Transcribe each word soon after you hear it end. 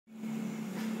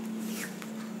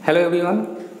Hello everyone,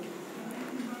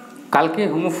 কালকে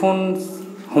homophones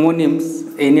হোমোনিমস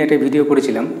এই নিয়ে একটা ভিডিও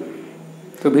করেছিলাম।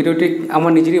 তো ভিডিওটি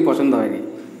আমার নিজেরই পছন্দ হয়নি,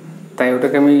 তাই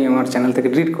ওটাকে আমি আমার চ্যানেল থেকে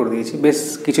ডিলিট করে দিয়েছি। বেশ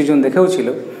কিছুজন দেখেও ছিল,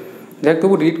 যাই হোক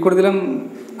তবু ডিলিট করে দিলাম।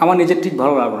 আমার নিজের ঠিক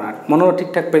ভালো লাগলো না, মনেও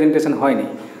ঠিকঠাক প্রেজেন্টেশন হয়নি,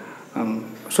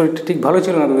 শরীরটা ঠিক ভালো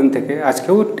ছিল না দুদিন থেকে।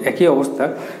 আজকেও একই অবস্থা,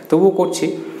 তবুও করছি,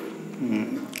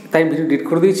 তাই ভিডিও ডিলিট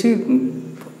করে দিয়েছি।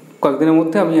 কয়েকদিনের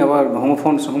মধ্যে আমি আবার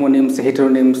হোমোফোনস হোমোনিমস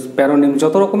হেটেরোনিমস প্যারোনিমস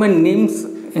যত রকমের নিমস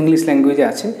ইংলিশ ল্যাঙ্গুয়েজে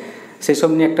আছে সেই সব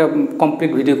নিয়ে একটা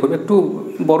কমপ্লিট ভিডিও করবো। একটু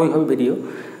বড়ই হবে ভিডিও,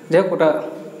 যাই হোক ওটা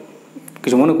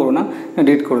কিছু মনে করো না,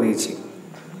 ডিলিট করে দিয়েছি।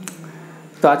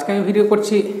 তো আজকে আমি ভিডিও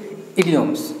করছি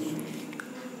ইডিয়মস।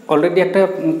 অলরেডি একটা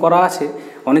করা আছে,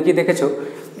 অনেকেই দেখেছো,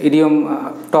 ইডিয়ম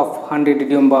টপ 100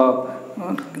 ইডিয়ম বা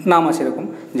নাম আছে এরকম,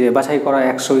 যে বাছাই করা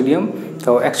 100 ইডিয়ম।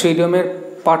 তো 100 ইডিয়মের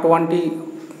পার্ট 1টি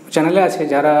চ্যানেলে আছে,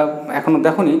 যারা এখনও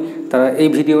দেখোনি তারা এই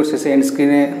ভিডিওর শেষে এন্ড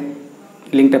স্ক্রিনে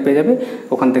লিঙ্কটা পেয়ে যাবে,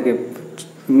 ওখান থেকে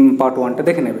পার্ট 1টা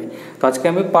দেখে নেবে। তো আজকে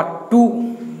আমি পার্ট 2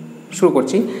 শুরু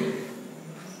করছি।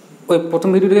 ওই প্রথম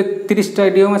ভিডিওতে 30টা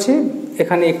ইডিয়ম আছে,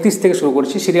 এখানে 31 থেকে শুরু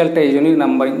করছি। সিরিয়ালটা এই জন্যই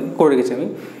নাম্বারিং করে রেখেছি আমি,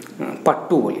 পার্ট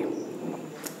 2 বলি।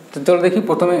 তো চলো দেখি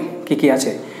প্রথমে কী কী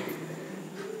আছে।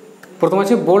 প্রথম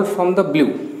আছে bold from the blue.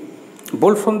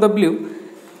 Bold from the blue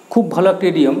খুব ভালো একটা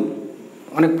ইডিয়ম,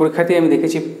 অনেক পরীক্ষাতেই আমি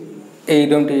দেখেছি এই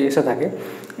ইডিয়মটি এসে থাকে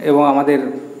এবং আমাদের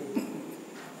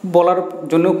বলার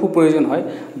জন্যও খুব প্রয়োজন হয়।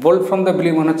 বোল্ড ফ্রম দ্য ব্লু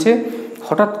মানে হচ্ছে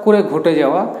হঠাৎ করে ঘটে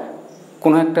যাওয়া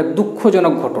কোনো একটা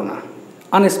দুঃখজনক ঘটনা,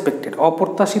 আনএক্সপেক্টেড,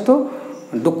 অপ্রত্যাশিত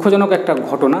দুঃখজনক একটা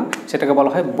ঘটনা, সেটাকে বলা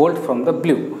হয় বোল্ড ফ্রম দ্য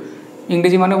ব্লু।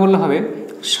 ইংরেজি মানে বললে হবে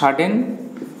সাডেন,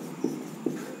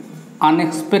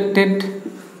 আনএক্সপেক্টেড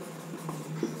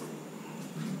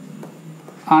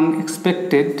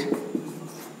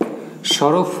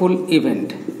sorrowful event।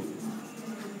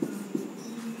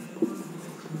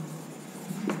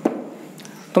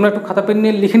 তোমরা একটু খাতা পেন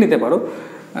নিয়ে লিখে নিতে পারো।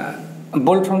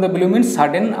 Bold from the blue means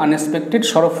sudden, unexpected,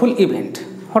 সরোফুল event.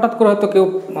 হঠাৎ করে হয়তো কেউ,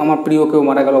 আমার প্রিয় কেউ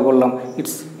মারা গেল, বললাম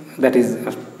that is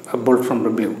bold from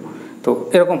the blue. তো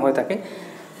এরকম হয়ে থাকে।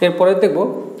 এরপরে দেখব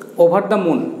ওভার দ্য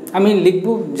মুন। আমি লিখব,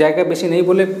 জায়গা বেশি নেই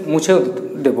বলে মুছেও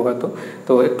দেবো হয়তো,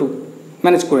 তো একটু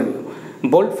ম্যানেজ করে নিও।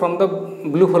 বোল্ড ফ্রম দ্য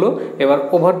ব্লু হলো, এবার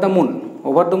over the moon.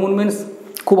 Over the moon means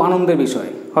খুব আনন্দের বিষয়।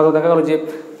 হয়তো দেখা গেলো যে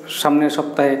সামনের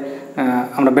সপ্তাহে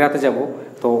আমরা বেড়াতে যাব,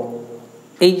 তো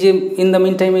এই যে ইন দ্য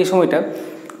মিন টাইম, এই সময়টা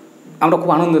আমরা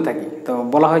খুব আনন্দে থাকি, তো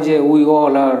বলা হয় যে we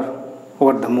all R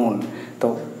over the moon. তো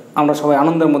আমরা সবাই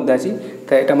আনন্দের মধ্যে আছি,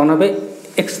 তাই এটা মনে হবে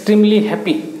এক্সট্রিমলি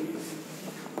হ্যাপি।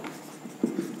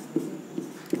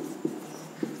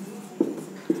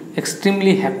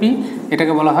 এক্সট্রিমলি হ্যাপি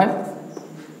এটাকে বলা হয়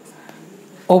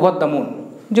ওভার দ্য মুন।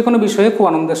 যে কোনো বিষয়ে খুব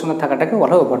আনন্দের সঙ্গে থাকাটাকে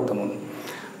বলা হয় over the moon.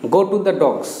 Go to the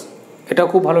dogs, এটাও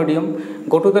খুব ভালো idiom.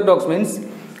 Go to the dogs means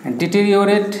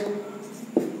ডিটেরিওরেট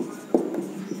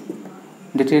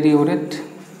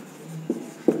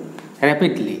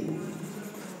rapidly,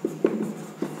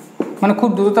 মানে খুব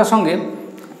দ্রুততার সঙ্গে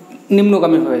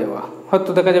নিম্নগামী হয়ে যাওয়া। হয়তো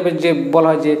দেখা যাবে যে বলা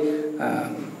হয় যে,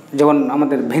 যেমন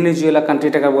আমাদের ভেনেজুয়েলা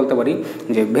কান্ট্রিটাকে বলতে পারি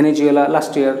যে ভেনেজুয়েলা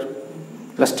লাস্ট ইয়ার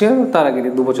তার আগে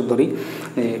 2 বছর ধরেই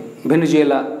যে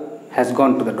Venezuela has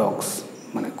gone to the dogs,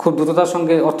 মানে খুব দ্রুততার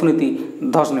সঙ্গে অর্থনীতি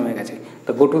ধস নেমে গেছে। তো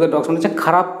গো টু দ্য ডগস মানে হচ্ছে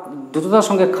খারাপ, দ্রুততার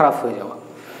সঙ্গে খারাপ হয়ে যাওয়া।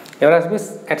 এবার আসবে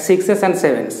at 6s and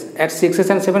 7s। At 6s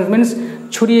and 7s means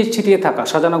ছড়িয়ে ছিটিয়ে থাকা,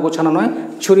 সাজানো গোছানো নয়,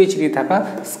 ছড়িয়ে ছিটিয়ে থাকা,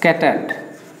 স্ক্যাটার্ড।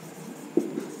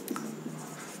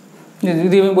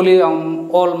 যদি আমি বলি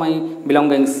all my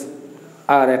belongings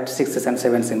R at 6s and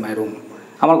 7s in my room,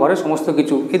 আমার ঘরে সমস্ত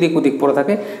কিছু এদিক ওদিক পড়ে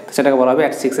থাকে, তো সেটাকে বলা হবে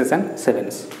at 6s and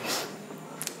 7s।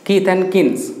 Kith and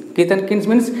কিনস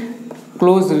means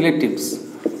close relatives,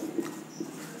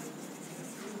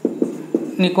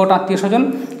 নিকট আত্মীয় স্বজন,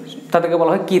 তাদেরকে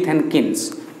বলা হয় kith and কিনস।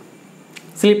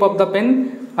 Slip of the pen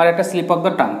আর একটা স্লিপ অফ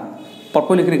দ্য টাং,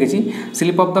 পরপর লিখে রেখেছি।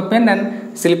 Slip of the pen and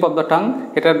sleep of the tongue,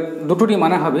 এটা দুটোরই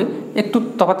মানে হবে, একটু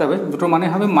তফাৎ হবে, দুটোর মানে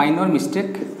হবে মাইনর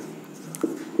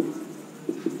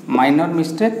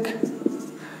মিস্টেক।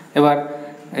 এবার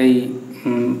এই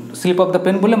স্লিপ অফ দ্য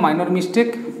পেন বলে minor mistake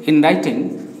in writing,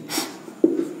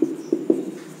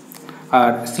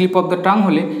 R slip of the tongue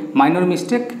হলে মাইনর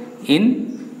মিস্টেক ইন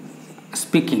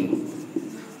স্পিকিং।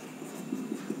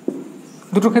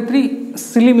 দুটো ক্ষেত্রেই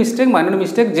সিলি মিস্টেক, মাইনর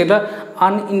মিস্টেক, যেটা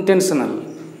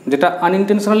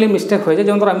আনইনটেনশনালি মিস্টেক হয়ে যায়।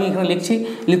 যেমন ধর আমি এখানে লিখতে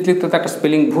লিখতে একটা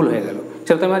স্পেলিং ভুল হয়ে গেল,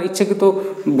 সেটা তো আমার ইচ্ছাকৃত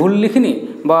ভুল লিখিনি,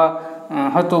 বা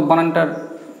হয়তো বানানটার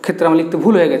ক্ষেত্রে আমার লিখতে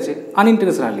ভুল হয়ে গেছে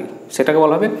আনইনটেনশনালি, সেটাকে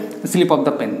বলা হবে স্লিপ অফ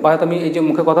দ্য পেন। বা হয়তো আমি এই যে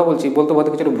মুখে কথা বলছি, বলতে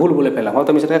কিছু ভুল বলে ফেললাম, হয়তো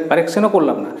আমি সেটাকে কারেকশনও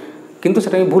করলাম না, কিন্তু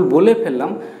সেটা আমি ভুল বলে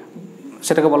ফেললাম,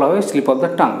 সেটাকে বলা হয় স্লিপ অফ দ্য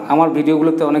টাং। আমার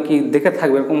ভিডিওগুলোতে অনেকেই দেখে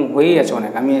থাকবে, এরকম হয়েই আছে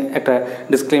অনেক। আমি একটা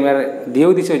ডিসক্লেমার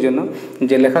দিয়েও দিচ্ছি ওই জন্য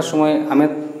যে লেখার সময়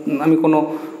আমি কোনো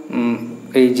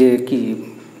এই যে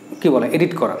কি বলে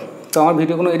এডিট করা, তো আমার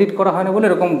ভিডিও কোনো এডিট করা হয় না বলে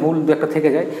এরকম ভুল একটা থেকে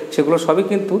যায়। সেগুলো সবই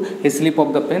কিন্তু এই স্লিপ অফ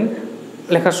দ্য পেন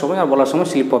লেখার সময় আর বলার সময়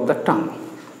স্লিপ অফ দ্য টাং।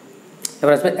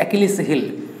 এবার আসবে অ্যাকিলিস হিল।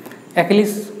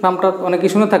 অ্যাকিলিস নামটা অনেকেই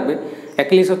শুনে থাকবে।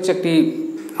 অ্যাকিলিস হচ্ছে একটি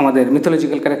আমাদের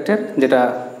মিথোলজিক্যাল ক্যারেক্টার, যেটা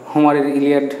হোমারের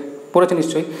ইলিয়াড পড়েছে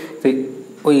নিশ্চয়ই। তো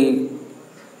ওই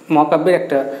মহাকাব্যের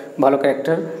একটা ভালো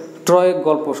ক্যারেক্টার। ট্রয়ের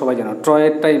গল্প সবাই জানো,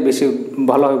 ট্রয়েরটাই বেশি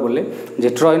ভালো হবে বললে, যে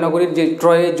ট্রয় নগরীর যে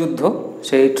ট্রয়ের যুদ্ধ,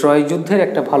 সেই ট্রয় যুদ্ধের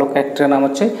একটা ভালো ক্যারেক্টারের নাম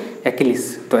হচ্ছে অ্যাকিলিস।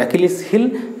 তো অ্যাকিলিস হিল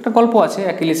একটা গল্প আছে।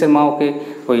 অ্যাকিলিসের মা ওকে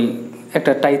ওই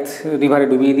একটা টাইথ রিভারে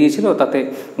ডুবিয়ে দিয়েছিল, তাতে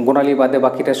গোড়ালি বাদে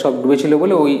বাকিটা সব ডুবেছিল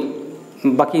বলে ওই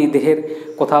বাকি দেহের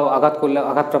কোথাও আঘাত করলে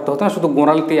আঘাতপ্রাপ্ত হতো না, শুধু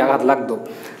গোড়ালিতেই আঘাত লাগতো।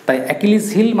 তাই অ্যাকিলিস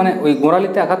হিল মানে ওই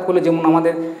গোড়ালিতে আঘাত করলে, যেমন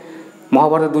আমাদের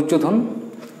মহাভারতের দুর্যোধন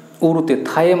উরুতে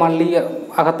থায়ে মারলেই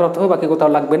আঘাতপ্রাপ্ত হয়, বাকি কোথাও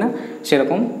লাগবে না,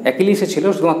 সেরকম অ্যাকিলিসে ছিল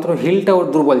শুধুমাত্র হিলটা ওর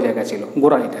দুর্বল জায়গা ছিল,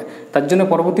 গোড়ালিটা। তার জন্য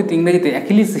পরবর্তীতে ইংরেজিতে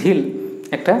অ্যাকিলিস হিল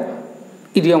একটা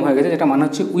ইডিয়ম হয়ে গেছে, যেটা মানে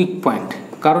হচ্ছে উইক পয়েন্ট।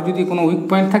 কারো যদি কোনো উইক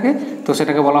পয়েন্ট থাকে তো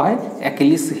সেটাকে বলা হয়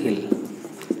অ্যাকিলিস হিল।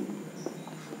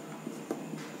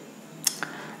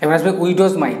 এবার আসবে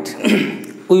উইডোজ মাইট।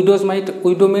 উইডোজ মাইট,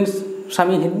 উইডো মিনস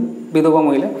স্বামীহীন, বিধবা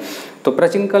মহিলা। তো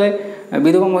প্রাচীনকালে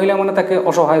বিধবা মহিলা মানে তাকে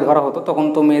অসহায় ধরা হতো, তখন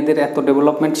তো মেয়েদের এত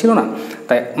ডেভেলপমেন্ট ছিল না,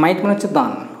 তাই মাইট মানে হচ্ছে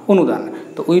দান, অনুদান।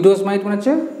 তো উইডোজ মাইট মানে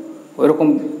হচ্ছে ওইরকম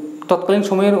তৎকালীন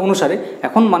সময়ের অনুসারে,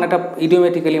 এখন মানেটা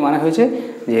ইডিওমেটিক্যালি মানে হয়েছে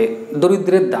যে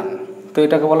দরিদ্রের দান। তো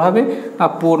এটাকে বলা হবে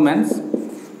পুয়ার ম্যানস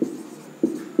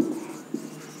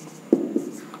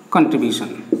কন্ট্রিবিউশন,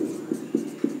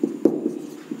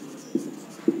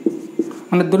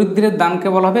 মানে দরিদ্রের দানকে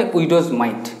বলা হবে উইডোজ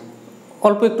মাইট।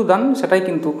 অল্প একটু দান, সেটাই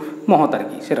কিন্তু মহৎ আর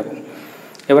কি, সেরকম।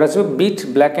 এবার আসবে bit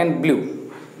black and blue.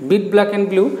 Bit black and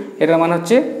blue এটার মানে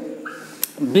হচ্ছে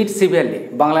বিট সিভিয়ারলি,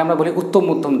 বাংলায় আমরা বলি উত্তম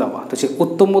মধ্যম দেওয়া। তো সেই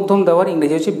উত্তম মধ্যম দেওয়ার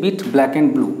ইংরেজি হচ্ছে bit black and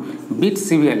blue. Bit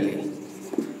severely,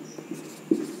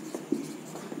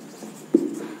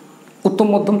 উত্তম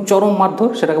মধ্যম চরম মারধর,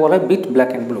 সেটাকে বলা হয় বিট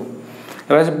ব্ল্যাক অ্যান্ড ব্লু।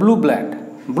 এবার আছে ব্লু ব্লাড।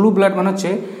 ব্লু ব্লাড মানে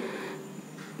হচ্ছে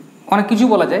অনেক কিছু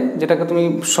বলা যায়, যেটাকে তুমি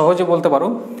সহজে বলতে পারো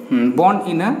born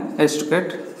in a aristocrat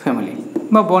family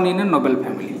বা born in a noble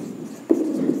family.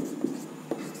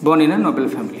 Born in a noble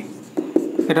family,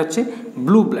 এটা হচ্ছে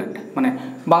ব্লু ব্লাড, মানে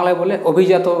বাংলায় বলে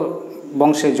অভিজাত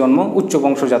বংশে জন্ম, উচ্চ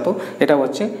বংশজাত, এটা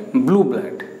হচ্ছে ব্লু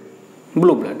ব্লাড।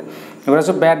 Blue blood. এবার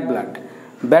হচ্ছে ব্যাড ব্লাড।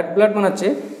 ব্যাড ব্লাড মানে হচ্ছে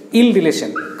ইল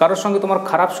রিলেশন, কারোর সঙ্গে তোমার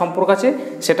খারাপ সম্পর্ক আছে,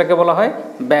 সেটাকে বলা হয়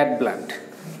ব্যাড ব্লাড।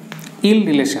 ইল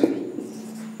রিলেশন,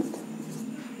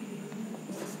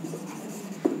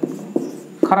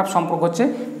 খারাপ সম্পর্ক হচ্ছে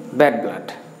ব্যাড ব্লাড।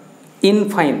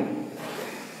 ইনফাইন।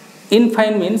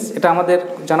 ইনফাইন মিনস, এটা আমাদের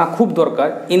জানা খুব দরকার।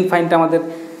 ইনফাইনটা আমাদের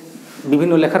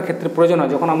বিভিন্ন লেখার ক্ষেত্রে প্রয়োজন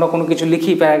হয়। যখন আমরা কোনো কিছু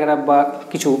লিখি, প্যারাগ্রাফ বা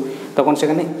কিছু, তখন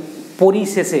সেখানে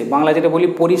পরিশেষে, বাংলা যেটা বলি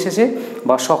পরিশেষে,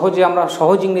 বা সহজে আমরা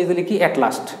সহজ ইংরেজিতে লিখি অ্যাট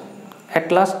লাস্ট। অ্যাট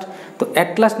লাস্ট, তো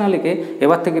অ্যাট লাস্ট না লিখে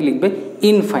এবার থেকে লিখবে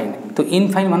ইনফাইন। তো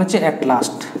ইনফাইন মানে হচ্ছে অ্যাট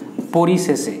লাস্ট,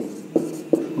 পরিশেষে।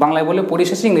 বাংলায় বলে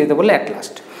পরিশেষে, ইংরেজিতে বলে অ্যাট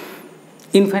লাস্ট।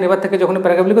 ইনফাইন এবার থেকে যখন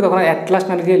প্যারাগ্রাফ লিখবে তখন অ্যাট লাস্ট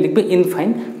না লিখে লিখবে ইনফাইন,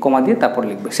 কমা দিয়ে তারপর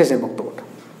লিখবে শেষের বক্তব্যটা।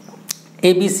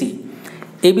 এবিসি।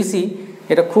 এবিসি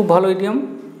এটা খুব ভালো ইডিয়ম।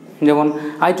 যেমন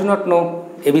I do not know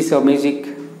ABC of music,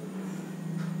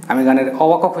 আমি গানের অ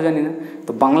আ ক খ জানি না।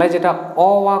 তো বাংলায় যেটা অ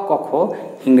আ ক খ,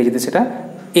 ইংরেজিতে সেটা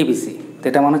এবিসি। তো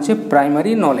এটা মানে হচ্ছে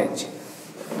primary knowledge.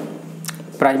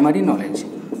 Primary knowledge.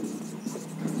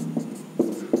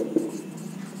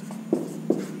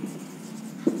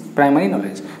 Primary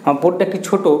knowledge. আমার বোর্ডটা একটু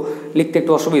ছোটো, লিখতে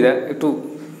একটু অসুবিধা, একটু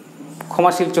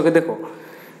ক্ষমাশীল চোখে দেখো।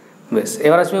 বেশ,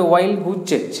 এবার আসবে wild Goodge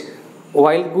Chase.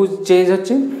 Wild Goodge Chase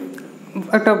হচ্ছে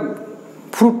একটা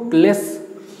ফ্রুটলেস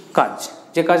কাজ,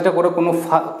 যে কাজটা করে কোনো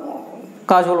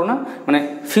কাজ হলো না, মানে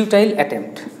ফিউটাইল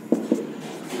অ্যাটেম্পট।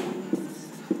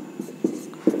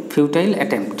 ফিউটাইল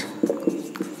অ্যাটেম্পট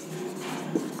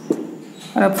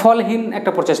মানে ফলহীন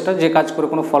একটা প্রচেষ্টা, যে কাজ করে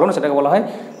কোনো ফল না, সেটাকে বলা হয়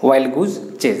wild Goodge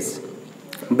Chase.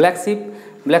 Black sheep.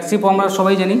 Black শিপও আমরা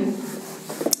সবাই জানি,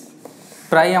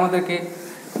 প্রায়ই আমাদেরকে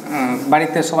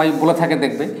বাড়িতে সবাই বলে থাকে,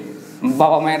 দেখবে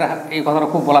বাবা মায়েরা এই কথাটা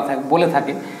খুব বলে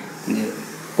থাকে যে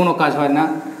কোনো কাজ হয় না,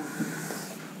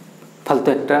 ফালতু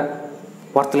একটা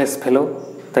ওয়ার্থলেস ফেলো।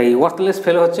 তাই ওয়ার্থলেস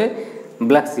ফেলো হচ্ছে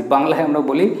ব্ল্যাক শিপ। বাংলায় আমরা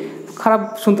বলি, খারাপ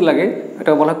শুনতে লাগে,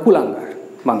 এটা বলা হয় কুলাঙ্গার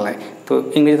বাংলায়। তো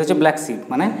ইংরেজিতে হচ্ছে ব্ল্যাক শিপ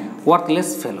মানে ওয়ার্থলেস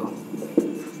ফেলো,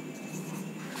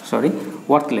 সরি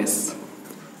ওয়ার্থলেস,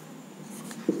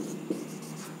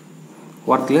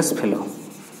 ওয়ার্থলেস ফেলো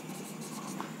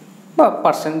বা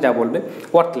পার্সন, যা বলবে,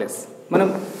 ওয়ার্থলেস মানে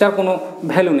তার কোনো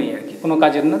ভ্যালু নেই আর কি, কোনো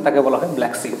কাজের না, তাকে বলা হয়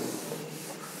ব্ল্যাক শিপ।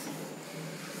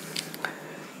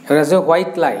 এবার আছে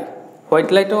হোয়াইট লাই। হোয়াইট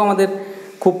লাইটাও আমাদের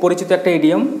খুব পরিচিত একটা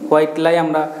ইডিয়ম। হোয়াইট লাই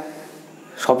আমরা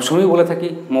সবসময় বলে থাকি,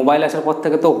 মোবাইল আসার পর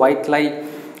থেকে তো হোয়াইট লাই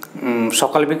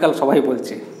সকাল বিকাল সবাই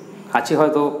বলছে। আছি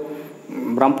হয়তো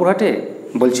রামপুরহাটে,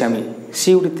 বলছি আমি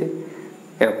সিউড়িতে,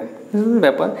 এরকম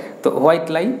ব্যাপার। তো হোয়াইট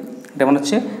লাই এটা মানে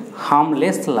হচ্ছে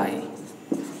হার্মলেস লাই।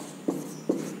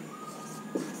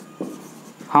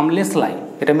 হার্মলেস লাই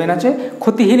এটা মেন আছে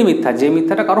ক্ষতিহীন মিথ্যা, যে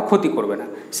মিথ্যাটা কারো ক্ষতি করবে না,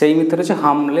 সেই মিথ্যাটা হচ্ছে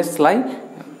হার্মলেস লাই,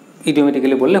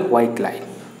 ইডিওমেটিক্যালি বললে হোয়াইট লাই।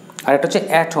 আর একটা হচ্ছে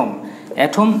অ্যাটম।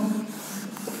 অ্যাটম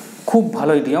খুব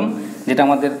ভালো ইডিয়ম, যেটা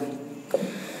আমাদের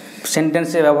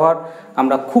সেন্টেন্সে ব্যবহার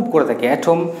আমরা খুব করে থাকি।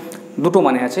 অ্যাটম দুটো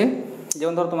মানে আছে,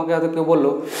 যেমন ধরো তোমাকে হয়তো কেউ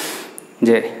বললো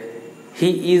যে he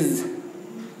is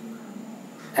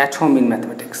at home in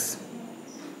mathematics.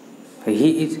 He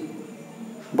is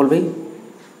বলবেই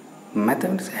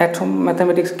ম্যাথামেটিক্স, অ্যাট হোম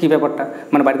ম্যাথামেটিক্স কী ব্যাপারটা,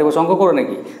 মানে বাড়িতে বসে অঙ্ক করে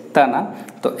নাকি, তা না।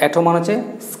 তো অ্যাট হোম মানে হচ্ছে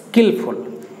স্কিলফুল।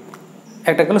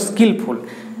 একটা গেল স্কিলফুল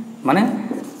মানে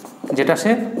যেটা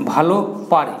সে ভালো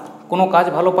পারে, কোনো কাজ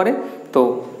ভালো পারে। তো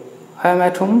হ্যাঁ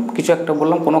অ্যাট হোম কিছু একটা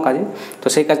বললাম কোনো কাজে, তো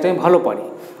সেই কাজটা আমি ভালো পারি।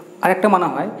 আরেকটা মানা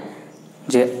হয়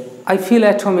যে I feel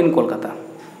at home in Kolkata,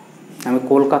 আমি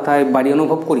কলকাতায় বাড়ি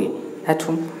অনুভব করি, অ্যাট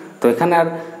হোম। তো এখানে আর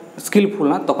স্কিলফুল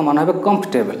না, তখন মনে হবে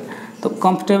কমফর্টেবল। তো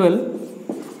কমফর্টেবল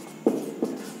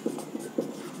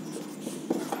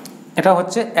এটা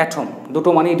হচ্ছে অ্যাটম। দুটো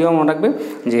মানে ইডিয়ম মনে রাখবে,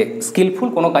 যে স্কিলফুল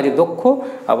কোনো কাজে দক্ষ,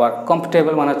 আবার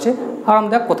কমফর্টেবল মানে হচ্ছে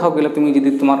আরামদায়ক। কোথাও গেলে তুমি যদি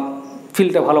তোমার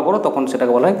ফিলটা ভালো করো তখন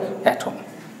সেটাকে বলা হয় অ্যাটম।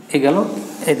 এই গেল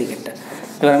এদিকেরটা।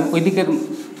 এবার আমি ওই দিকের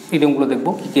ইডিয়মগুলো দেখবো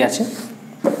কী কী আছে।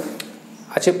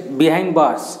 আচ্ছা, behind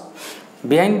burst.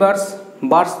 Behind burst,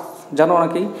 burst জানো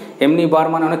অনেকেই, এমনি বার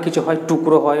মানে অনেক কিছু হয়,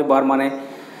 টুকরো হয়, বার মানে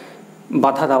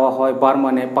বাধা দেওয়া হয়, বার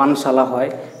মানে পানশালা হয়,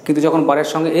 কিন্তু যখন বারের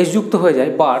সঙ্গে এস যুক্ত হয়ে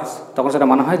যায় বার্স, তখন সেটা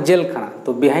মানে হয় জেলখানা। তো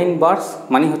বিহাইন্ড বার্স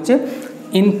মানে হচ্ছে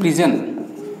ইন প্রিজন।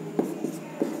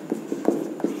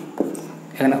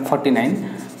 এখানে 49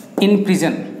 in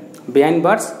prison, behind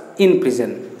burst in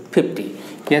prison. 50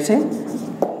 কী আছে,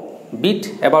 beat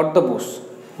about the Bush.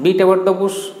 Beat about the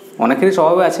Bush অনেকেরই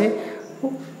স্বভাবে আছে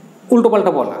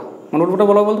উল্টোপাল্টা বলা, মানে উল্টোপাল্টা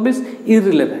বলা বলতে মিনস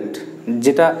ইররিলেভেন্ট,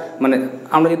 যেটা মানে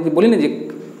আমরা যদি বলি না যে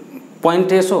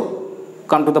পয়েন্টে এসো,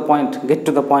 come to the point, gate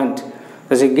to the point,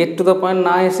 তো সেই গেট টু দ্য পয়েন্ট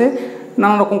না এসে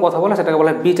নানা রকম কথা বলা, সেটাকে বলা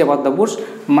হয় বিট অ্যাবাউট দ্য বুশ।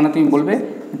 মানে তুমি বলবে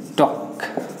টক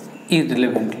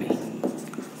ইররিলেভেন্টলি,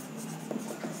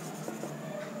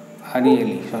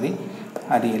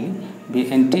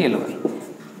 BNTLY,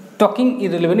 টকিং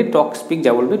ইররিলেভেন্টলি, টক স্পিক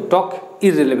যা বলবে, টক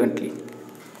ইররিলেভেন্টলি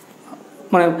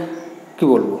মানে কী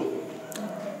বলবো,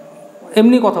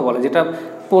 এমনি কথা বলে যেটা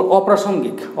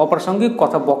অপ্রাসঙ্গিক, অপ্রাসঙ্গিক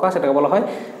কথা বকা, সেটাকে বলা হয়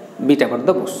বিট অ্যাবাউট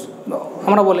দ্য বুশ।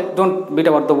 আমরা বলে don't beat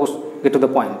about the Bush, gate to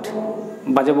the point,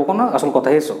 বাজে বকো না, আসল কথা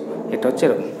এসো, এটা হচ্ছে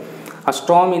এরকম। আর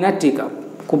Sturm in a T cup,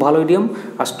 খুব ভালো idiom.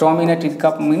 R Sturm in a T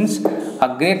cup means a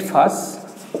great ফাস,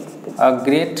 a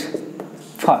great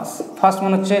ফাস, ফাস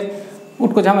মানে হচ্ছে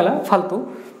উটকো ঝামেলা, ফালতু।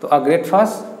 তো আ গ্রেট ফাস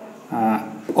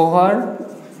ওভার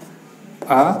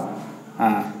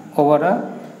আ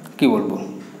কী বলবো,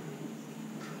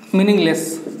 মিনিংলেস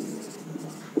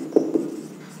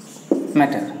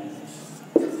ম্যাটার।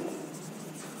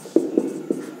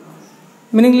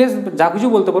 মিনিংলেস যা কিছু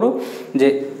বলতে পারো, যে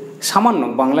সামান্য,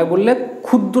 বাংলায় বললে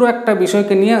ক্ষুদ্র একটা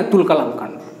বিষয়কে নিয়ে তুলকালাম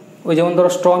কাণ্ড। ওই যেমন ধরো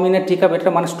storm in a T cup,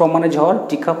 এটা মানে স্ট্রম মানে ঝড়,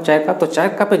 টি কাপ চায়ের কাপ, তো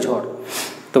চায়ের কাপে ঝড়।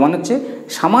 তো মানে হচ্ছে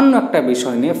সামান্য একটা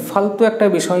বিষয় নিয়ে, ফালতু একটা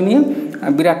বিষয় নিয়ে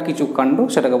বিরাট কিছু কাণ্ড,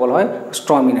 সেটাকে বলা হয়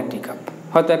storm in a T cup.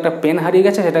 হয়তো একটা পেন হারিয়ে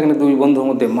গেছে, সেটা কিন্তু দুই বন্ধুর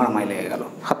মধ্যে মারামারি লেগে গেল,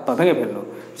 হাত পা ভেঙে ফেললো,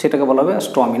 সেটাকে বলা হবে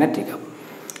storm in a T cup.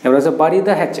 এবার হচ্ছে বাড়ি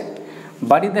দ্য হ্যাচেট।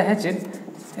 বাড়ি দ্য হ্যাচেট,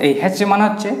 এই হ্যাচে মানে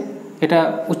হচ্ছে, এটা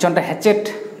উচ্চারণটা হ্যাচেট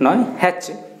নয়,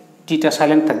 হ্যাচে, টিটা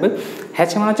সাইলেন্ট থাকবে।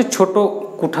 হ্যাচে মানে হচ্ছে ছোটো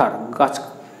কুঠার, গাছ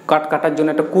কাটার জন্য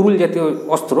একটা কুরুল জাতীয়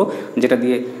অস্ত্র, যেটা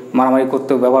দিয়ে মারামারি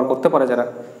করতে ব্যবহার করতে পারে যারা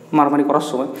মারামারি করার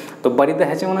সময়। তো বাড়ি দ্য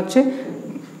হ্যাচে মানে হচ্ছে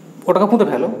ওটাকে পুঁতে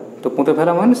ফেলো। তো পুঁতে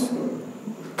ফেলা মানে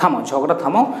থামাও, ঝগড়া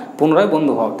থামাও, পুনরায়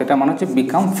বন্ধু হও। এটা মানে হচ্ছে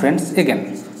become friends again,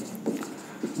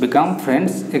 become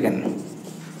friends again,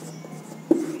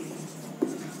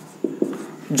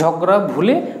 ঝগড়া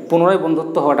ভুলে পুনরায়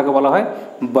বন্ধুত্ব হওয়াটাকে বলা হয়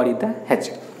বাড়ি the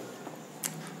হ্যাচে।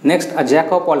 Next, a Jack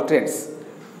of all trades.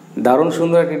 দারুণ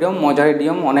সুন্দর একটা ইডিয়ম, মজার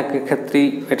ইডিয়ম, অনেকের ক্ষেত্রেই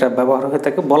এটা ব্যবহার হয়ে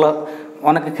থাকে, বলা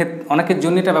অনেকের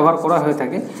জন্য এটা ব্যবহার করা হয়ে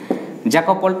থাকে। Jack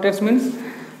of all trades means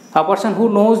a person who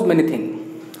knows many things,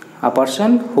 a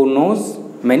person who knows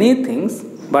many things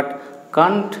but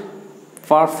Kant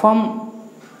perform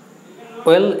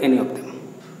well any of them.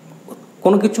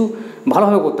 কোনো কিছু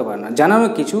ভালোভাবে করতে পারে না, জানানো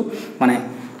কিছু, মানে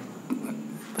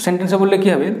সেন্টেন্সে বললে কী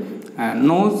হবে,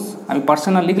 নোজ আমি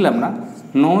পার্সোনাল লিখলাম না,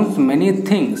 nose many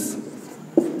things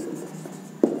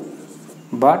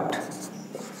but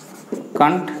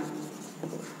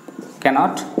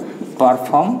cannot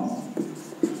perform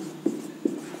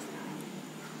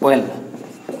well।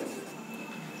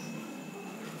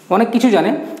 অনেক কিছু জানে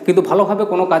কিন্তু ভালোভাবে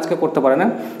কোনো কাজকে করতে পারে না,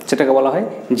 সেটাকে বলা হয়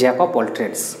জ্যাক অফ অল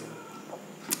ট্রেডস।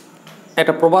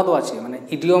 একটা প্রবাদও আছে, মানে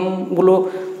ইডিয়মগুলো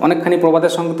অনেকখানি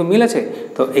প্রবাদের সঙ্গে তো মিল আছে।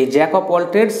 তো এই Jack of all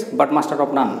trades but master of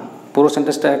নান, পুরো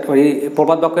সেন্টেন্সটা ওই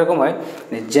প্রবাদ বাক্য এরকম হয়,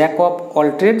 Jack of all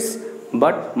trades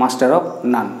but master of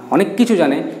নান। অনেক কিছু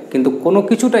জানে কিন্তু কোনো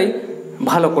কিছুটাই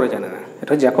ভালো করে জানে না,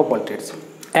 এটা Jack of all trades.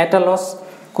 At a loss,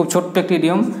 খুব ছোট্ট একটি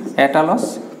idiom, at a loss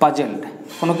puzzled,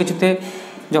 কোনো কিছুতে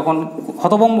যখন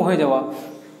হতভম্ব হয়ে যাওয়া,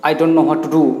 I don't know what to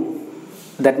do,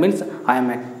 that means I am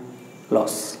at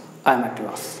loss, I am at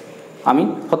loss, আমি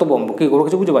হতভম্ব, কী কোনো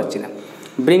কিছু বুঝতে পারছি না।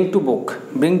 Bring to book,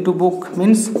 bring to book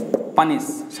means punish,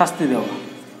 শাস্তি দেওয়া।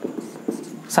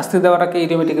 শাস্তি দেওয়াটাকে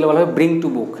ইডিওমেটিক্যালি বলা হয় bring to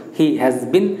book. He has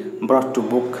been ব্রট to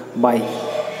book by,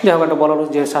 যাই হোক একটা বলা হলো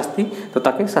যে শাস্তি, তো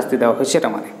তাকে শাস্তি দেওয়া হয়েছে, সেটা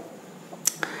মানে।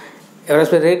 এবার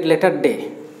আসবে রেড লেটার ডে,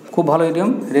 খুব ভালো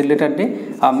ইডিয়ম, রেড লেটার ডে,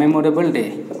 আর মেমোরেবল ডে।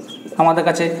 আমাদের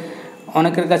কাছে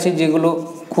অনেকের কাছে যেগুলো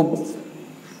খুব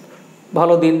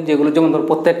ভালো দিন, যেগুলো যেমন ধর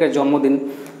প্রত্যেকের জন্মদিন,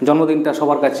 জন্মদিনটা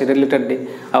সবার কাছে রেড লেটার ডে।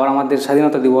 আবার আমাদের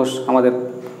স্বাধীনতা দিবস, আমাদের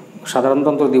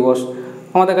সাধারণতন্ত্র দিবস,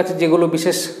 আমাদের কাছে যেগুলো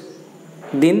বিশেষ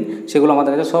দিন সেগুলো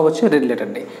আমাদের কাছে সব হচ্ছে রেড লেটার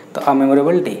ডে। তো আ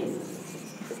মেমোরেবল ডে।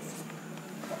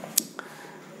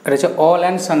 এটা হচ্ছে অল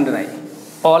অ্যান্ড সানড্রাই।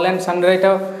 অল অ্যান্ড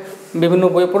সানড্রাইটা বিভিন্ন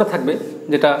বইয়ে পড়ে থাকবে,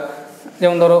 যেটা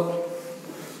যেমন ধরো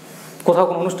কোথাও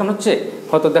কোনো অনুষ্ঠান হচ্ছে,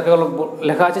 হয়তো দেখা গেল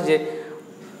লেখা আছে যে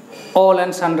all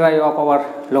and সানড্রাই of our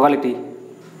locality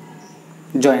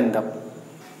join the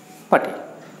party.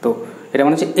 তো এটা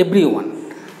মানে হচ্ছে every one,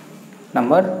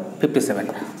 number 57।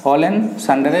 All and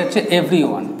সানড্রাই হচ্ছে এভরি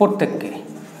ওয়ান, প্রত্যেককে।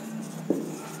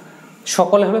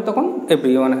 সকলে হলে তখন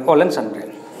every one, all and সানড্রাই।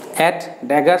 At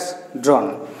daggers ড্রন,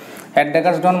 at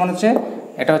daggers ড্রন মানে হচ্ছে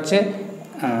এটা হচ্ছে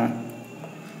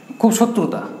খুব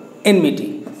শত্রুতা, এনমিটি,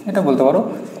 এটা বলতে পারো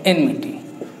এনমিটি,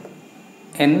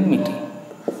 এনমিটি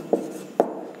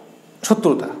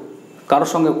শত্রুতা, কারোর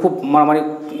সঙ্গে খুব মারামারি,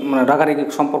 মানে রাগারাগি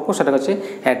সম্পর্ক, সেটা হচ্ছে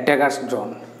at daggers ড্রন,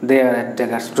 they R at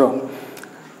daggers ড্রন।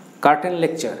 Curtain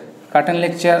lecture, curtain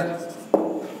lecture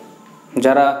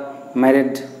যারা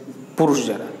ম্যারিড পুরুষ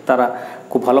যারা, তারা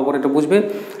খুব ভালো করে এটা বুঝবে।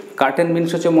 কার্টেন মিনস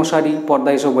হচ্ছে মশারি, পর্দা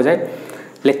এসব বোঝায়।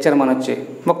 লেকচার মানে হচ্ছে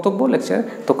বক্তব্য, লেকচার।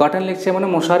 তো কার্টেন লেকচার মানে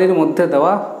মশারির মধ্যে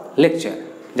দেওয়া লেকচার,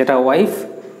 যেটা ওয়াইফ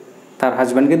তার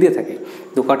হাজব্যান্ডকে দিয়ে থাকে।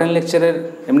 তো কার্টেন লেকচারের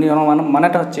এমনি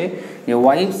মানেটা হচ্ছে যে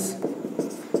ওয়াইফস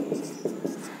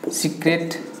সিক্রেট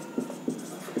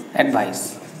অ্যাডভাইস,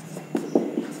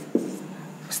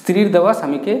 স্ত্রীর দেওয়া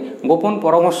স্বামীকে গোপন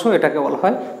পরামর্শ, এটাকে বলা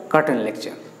হয় কার্টেন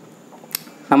লেকচার।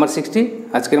 নাম্বার 60,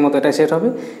 আজকের মতো এটা শেষ হবে।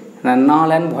 Null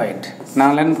and void,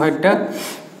 null and ভয়েডটা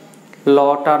ল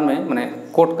টার্মে, মানে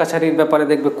কোর্ট কাছারির ব্যাপারে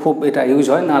দেখবে খুব এটা ইউজ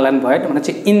হয়। নাল অ্যান্ড ভয়েড মানে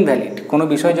হচ্ছে ইনভ্যালিড, কোনো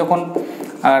বিষয় যখন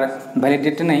আর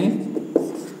ভ্যালিডিটি নেই,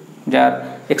 যার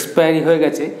এক্সপায়ারি হয়ে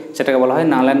গেছে, সেটাকে বলা হয়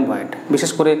নাল অ্যান্ড ভয়েড।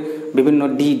 বিশেষ করে বিভিন্ন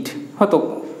ডিড, হয়তো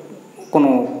কোনো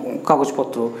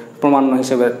কাগজপত্র প্রমাণ্য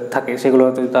হিসেবে থাকে, সেগুলো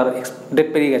হয়তো তার ডেট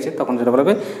পেরিয়ে গেছে, তখন সেটা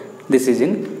বলবে this is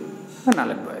in null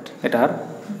and void, এটা আর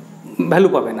ভ্যালু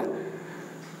পাবে না।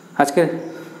 আজকে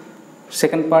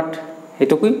সেকেন্ড পার্ট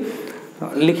এটুকুই।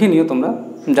 লিখে নিও তোমরা,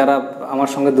 যারা আমার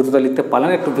সঙ্গে দ্রুততা লিখতে পারলে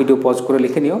না, একটু ভিডিও পজ করে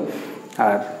লিখে নিও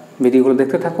আর ভিডিওগুলো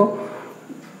দেখতে থাকো।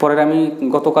 পরের আমি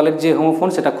গতকালের যে হোমোফোন,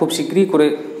 সেটা খুব শীঘ্রই করে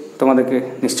তোমাদেরকে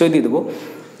নিশ্চয়ই দিয়ে দেবো।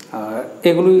 আর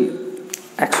এগুলোই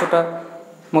 100টার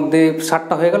মধ্যে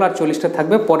 60টা হয়ে গেল, আর 40টা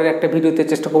থাকবে। পরের একটা ভিডিওতে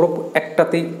চেষ্টা করবো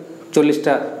একটাতেই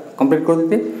 40টা কমপ্লিট করে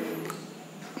দিতে।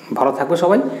 ভালো থাকবে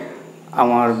সবাই,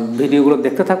 আমার ভিডিওগুলো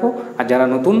দেখতে থাকো, আর যারা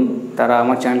নতুন তারা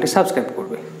আমার চ্যানেলটি সাবস্ক্রাইব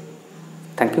করবে।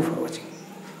 Thank you for watching.